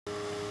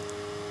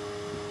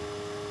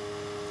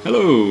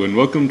Hello, and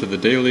welcome to the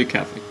Daily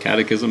Catholic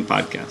Catechism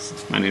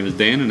Podcast. My name is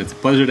Dan, and it's a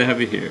pleasure to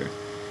have you here.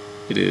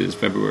 It is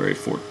February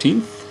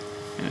 14th,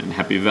 and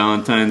happy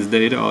Valentine's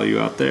Day to all you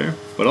out there.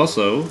 But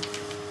also,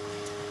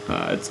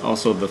 it's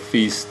also the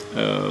feast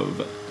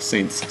of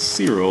Saints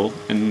Cyril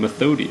and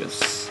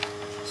Methodius.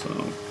 So,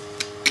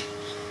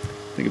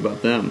 think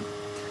about them.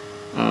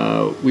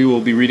 We will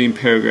be reading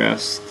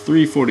paragraphs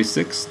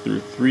 346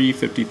 through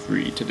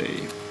 353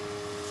 today.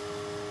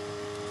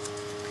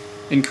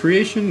 In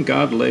creation,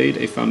 God laid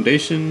a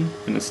foundation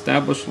and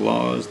established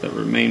laws that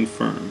remain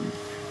firm,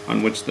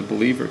 on which the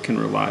believer can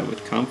rely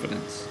with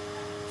confidence.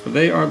 For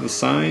they are the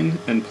sign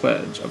and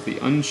pledge of the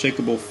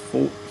unshakable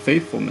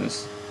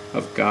faithfulness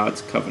of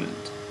God's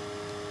covenant.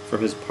 For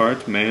his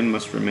part, man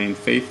must remain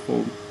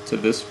faithful to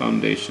this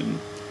foundation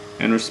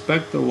and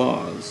respect the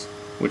laws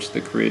which the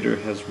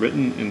Creator has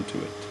written into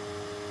it.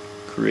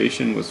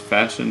 Creation was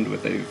fashioned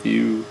with a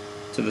view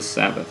to the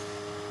Sabbath,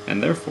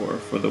 and therefore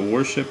for the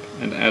worship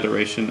and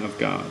adoration of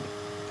God.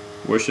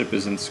 Worship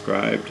is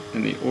inscribed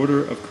in the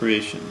order of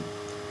creation.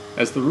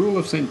 As the rule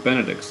of St.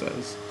 Benedict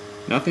says,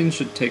 nothing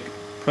should take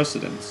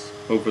precedence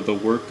over the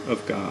work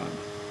of God.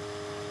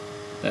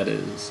 That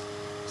is,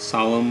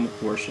 solemn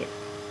worship.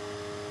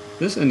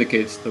 This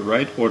indicates the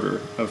right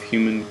order of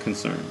human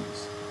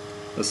concerns.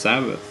 The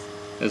Sabbath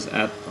is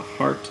at the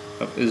heart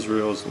of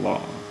Israel's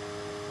law.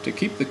 To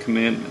keep the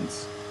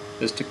commandments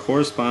is to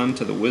correspond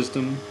to the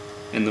wisdom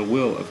and the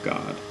will of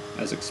God,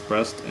 as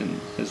expressed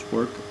in his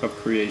work of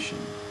creation.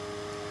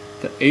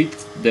 The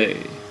 8th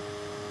day.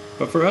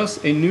 But for us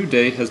a new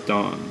day has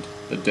dawned,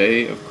 the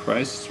day of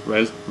Christ's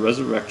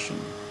resurrection.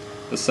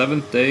 The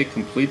 7th day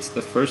completes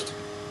the first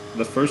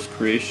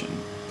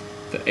creation.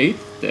 The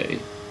 8th day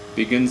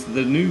begins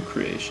the new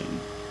creation.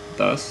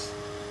 Thus,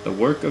 the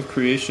work of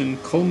creation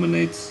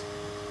culminates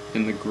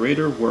in the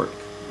greater work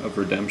of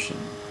redemption.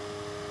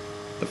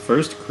 The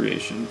first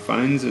creation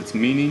finds its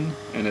meaning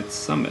and its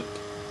summit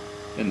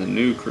in the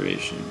new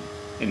creation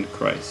in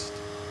Christ,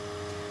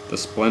 the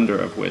splendor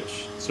of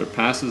which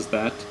surpasses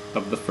that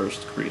of the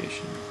first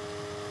creation.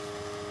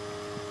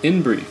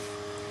 In brief,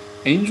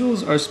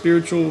 angels are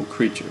spiritual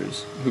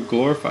creatures who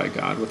glorify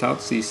God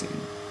without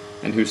ceasing,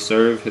 and who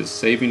serve his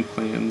saving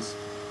plans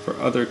for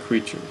other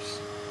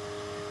creatures.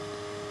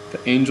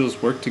 The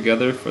angels work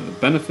together for the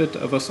benefit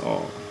of us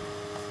all.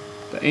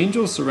 The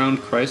angels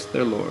surround Christ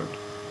their Lord.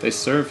 They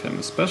serve him,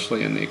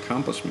 especially in the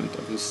accomplishment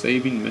of his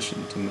saving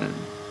mission to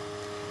men.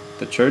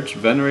 The Church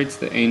venerates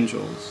the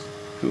angels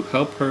who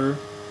help her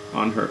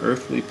on her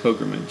earthly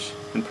pilgrimage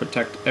and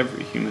protect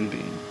every human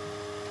being.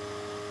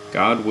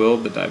 God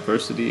willed the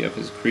diversity of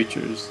his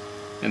creatures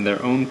and their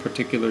own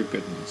particular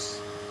goodness,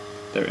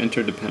 their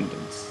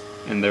interdependence,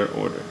 and their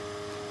order.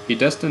 He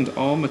destined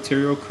all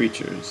material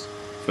creatures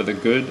for the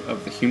good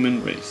of the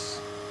human race.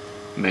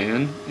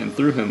 Man, and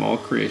through him all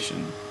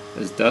creation,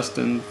 is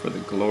destined for the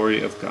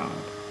glory of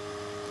God.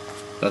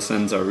 Thus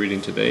ends our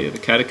reading today of the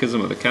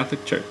Catechism of the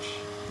Catholic Church.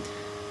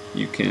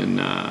 You can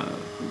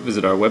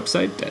visit our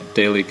website at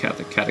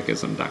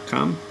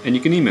dailycatholiccatechism.com, and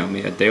you can email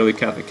me at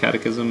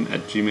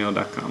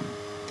dailycatholiccatechism@gmail.com.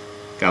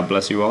 God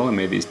bless you all, and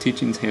may these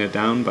teachings handed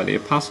down by the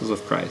apostles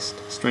of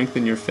Christ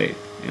strengthen your faith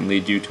and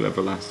lead you to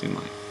everlasting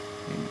life.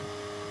 Amen.